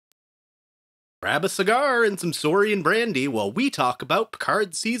Grab a cigar and some Saurian brandy while we talk about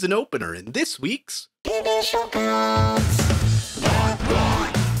Picard's season opener in this week's Initial thoughts.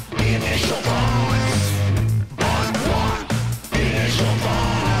 Initial thoughts. Initial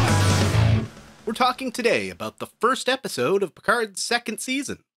thoughts. We're talking today about the first episode of Picard's second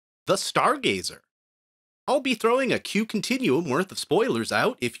season, The Stargazer. I'll be throwing a Q continuum worth of spoilers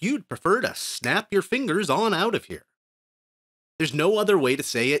out if you'd prefer to snap your fingers on out of here. There's no other way to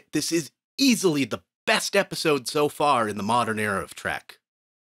say it, this is easily the best episode so far in the modern era of Trek.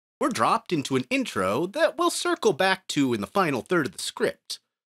 We're dropped into an intro that we'll circle back to in the final third of the script,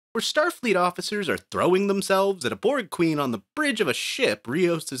 where Starfleet officers are throwing themselves at a Borg queen on the bridge of a ship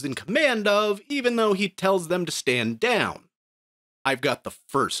Rios is in command of, even though he tells them to stand down. I've got the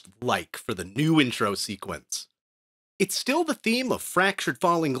first like for the new intro sequence. It's still the theme of fractured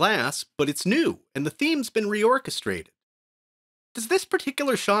falling glass, but it's new, and the theme's been reorchestrated. Does this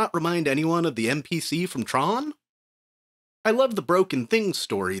particular shot remind anyone of the NPC from Tron? I love the broken things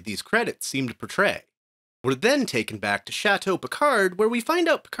story these credits seem to portray. We're then taken back to Chateau Picard, where we find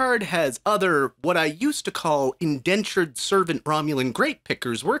out Picard has other, what I used to call, indentured servant Romulan grape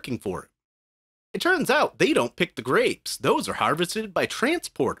pickers working for him. It turns out they don't pick the grapes, those are harvested by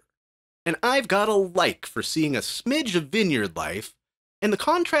Transporter. And I've got a like for seeing a smidge of vineyard life, and the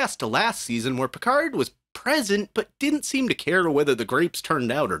contrast to last season where Picard was present but didn't seem to care whether the grapes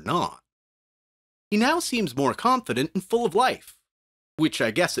turned out or not. He now seems more confident and full of life, which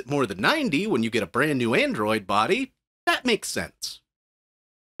I guess at more than 90 when you get a brand new android body, that makes sense.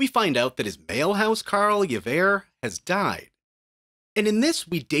 We find out that his male house Carl Yver has died, and in this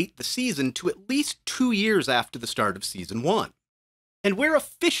we date the season to at least 2 years after the start of season 1, and we're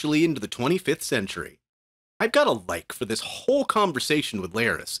officially into the 25th century. I've got a like for this whole conversation with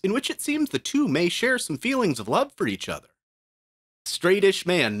Laris, in which it seems the two may share some feelings of love for each other. A straightish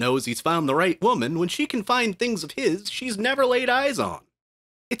man knows he's found the right woman when she can find things of his she's never laid eyes on.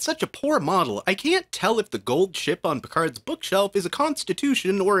 It's such a poor model, I can't tell if the gold ship on Picard's bookshelf is a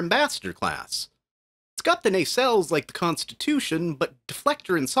Constitution or Ambassador class. It's got the nacelles like the Constitution, but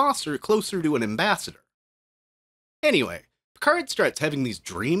deflector and saucer closer to an Ambassador. Anyway, Picard starts having these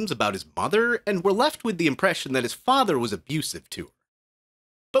dreams about his mother, and we're left with the impression that his father was abusive to her.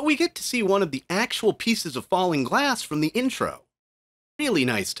 But we get to see one of the actual pieces of falling glass from the intro. Really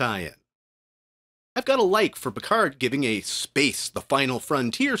nice tie-in. I've got a like for Picard giving a Space the Final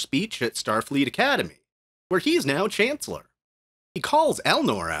Frontier speech at Starfleet Academy, where he's now Chancellor. He calls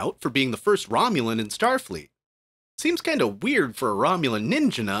Elnor out for being the first Romulan in Starfleet. Seems kinda weird for a Romulan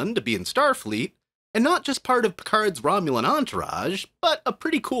ninja nun to be in Starfleet, and not just part of Picard's Romulan entourage, but a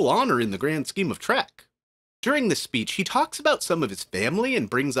pretty cool honor in the grand scheme of Trek. During this speech, he talks about some of his family and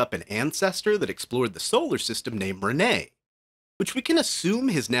brings up an ancestor that explored the solar system named Rene, which we can assume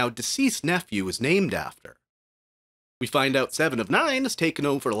his now deceased nephew is named after. We find out Seven of Nine has taken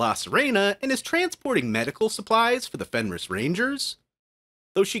over La Sirena and is transporting medical supplies for the Fenris Rangers,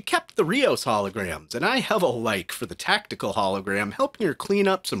 though she kept the Rios holograms, and I have a like for the tactical hologram helping her clean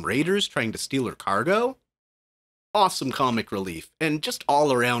up some raiders trying to steal her cargo. Awesome comic relief, and just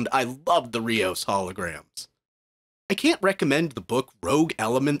all around, I love the Rios holograms. I can't recommend the book Rogue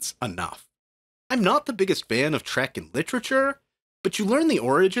Elements enough. I'm not the biggest fan of Trek in literature, but you learn the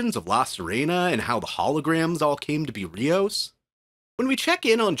origins of La Sirena and how the holograms all came to be Rios. When we check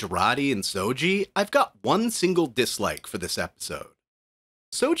in on Jurati and Soji, I've got one single dislike for this episode.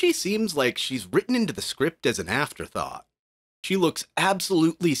 Soji seems like she's written into the script as an afterthought. She looks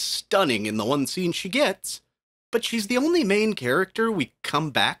absolutely stunning in the one scene she gets, but she's the only main character we come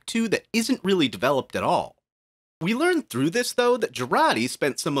back to that isn't really developed at all. We learn through this, though, that Jurati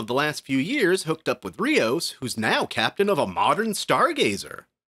spent some of the last few years hooked up with Rios, who's now captain of a modern Stargazer.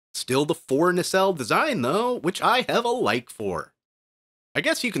 Still the 4 nacelle design, though, which I have a like for. I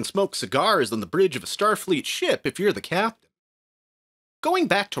guess you can smoke cigars on the bridge of a Starfleet ship if you're the captain. Going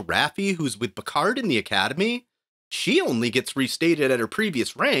back to Raffi, who's with Picard in the Academy, she only gets restated at her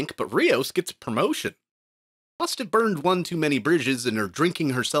previous rank, but Rios gets a promotion. Must have burned one too many bridges in her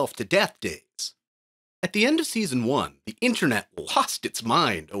drinking herself to death days. At the end of season 1, the internet lost its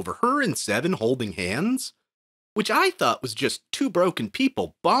mind over her and Seven holding hands, which I thought was just two broken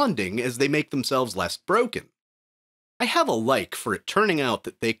people bonding as they make themselves less broken. I have a like for it turning out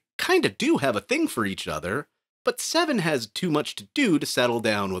that they kinda do have a thing for each other, but Seven has too much to do to settle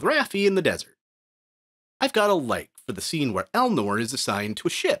down with Raffi in the desert. I've got a like for the scene where Elnor is assigned to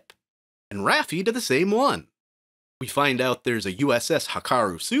a ship, and Raffi to the same one. We find out there's a USS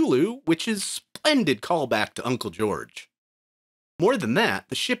Hakaru Sulu, which is splendid callback to Uncle George. More than that,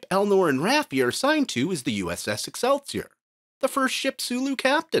 the ship Elnor and Raffi are assigned to is the USS Excelsior, the first ship Sulu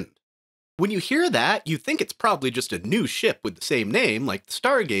captained. When you hear that, you think it's probably just a new ship with the same name, like the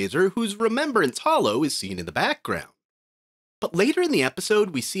Stargazer, whose Remembrance Hollow is seen in the background. But later in the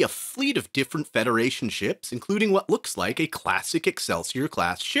episode, we see a fleet of different Federation ships, including what looks like a classic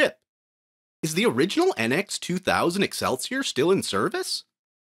Excelsior-class ship. Is the original NX-2000 Excelsior still in service?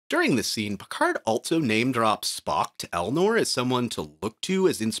 During this scene, Picard also name-drops Spock to Elnor as someone to look to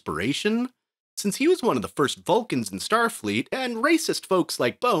as inspiration, since he was one of the first Vulcans in Starfleet, and racist folks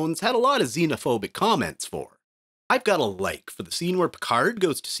like Bones had a lot of xenophobic comments for. I've got a like for the scene where Picard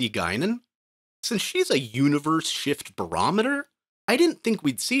goes to see Guinan. Since she's a universe shift barometer, I didn't think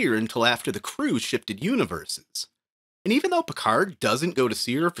we'd see her until after the crew shifted universes. And even though Picard doesn't go to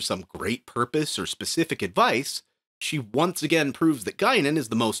see her for some great purpose or specific advice, she once again proves that Guinan is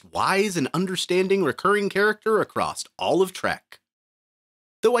the most wise and understanding recurring character across all of Trek.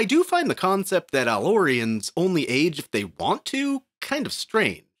 Though I do find the concept that Alorians only age if they want to kind of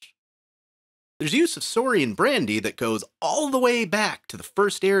strange. There's use of Saurian brandy that goes all the way back to the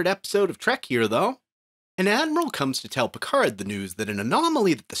first aired episode of Trek here, though. An admiral comes to tell Picard the news that an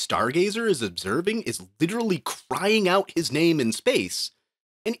anomaly that the Stargazer is observing is literally crying out his name in space,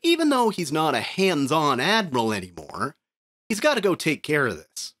 and even though he's not a hands-on admiral anymore, he's got to go take care of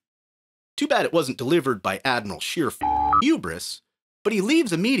this. Too bad it wasn't delivered by Admiral sheer hubris, but he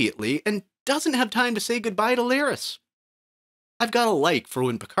leaves immediately and doesn't have time to say goodbye to Laris. I've got a like for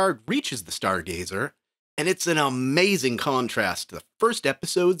when Picard reaches the Stargazer, and it's an amazing contrast to the first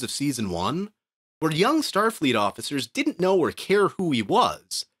episodes of Season 1, where young Starfleet officers didn't know or care who he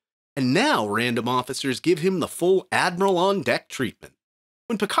was, and now random officers give him the full Admiral on deck treatment.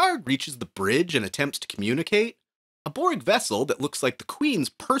 When Picard reaches the bridge and attempts to communicate, a Borg vessel that looks like the Queen's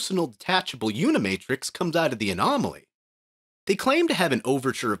personal detachable Unimatrix comes out of the anomaly. They claim to have an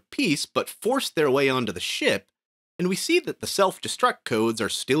overture of peace, but force their way onto the ship, and we see that the self-destruct codes are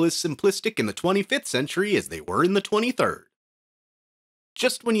still as simplistic in the 25th century as they were in the 23rd.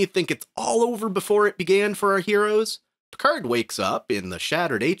 Just when you think it's all over before it began for our heroes, Picard wakes up in the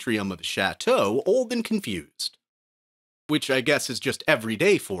shattered atrium of a chateau, old and confused. Which I guess is just every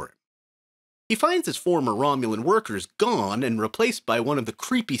day for him. He finds his former Romulan workers gone and replaced by one of the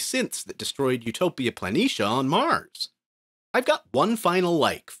creepy synths that destroyed Utopia Planitia on Mars. I've got one final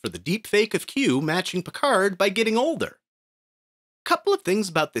like for the deepfake of Q matching Picard by getting older. A couple of things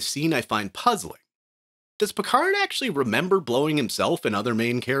about this scene I find puzzling. Does Picard actually remember blowing himself and other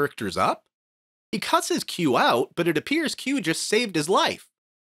main characters up? He cusses Q out, but it appears Q just saved his life.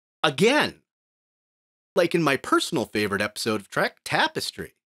 Again! Like in my personal favorite episode of Trek,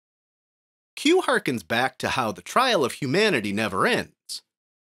 Tapestry. Q harkens back to how the trial of humanity never ends.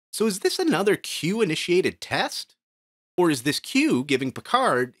 So is this another Q-initiated test? Or is this Q giving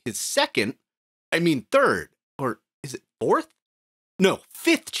Picard his third, or is it fourth? No,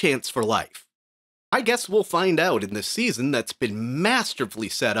 fifth chance for life. I guess we'll find out in this season that's been masterfully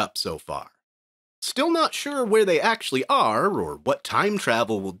set up so far. Still not sure where they actually are, or what time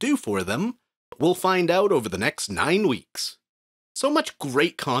travel will do for them, but we'll find out over the next 9 weeks. So much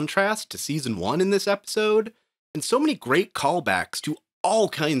great contrast to Season 1 in this episode, and so many great callbacks to all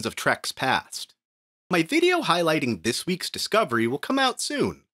kinds of Trek's past. My video highlighting this week's discovery will come out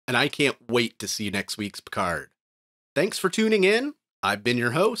soon, and I can't wait to see next week's Picard. Thanks for tuning in. I've been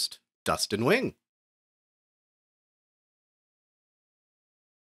your host, Dustin Wing.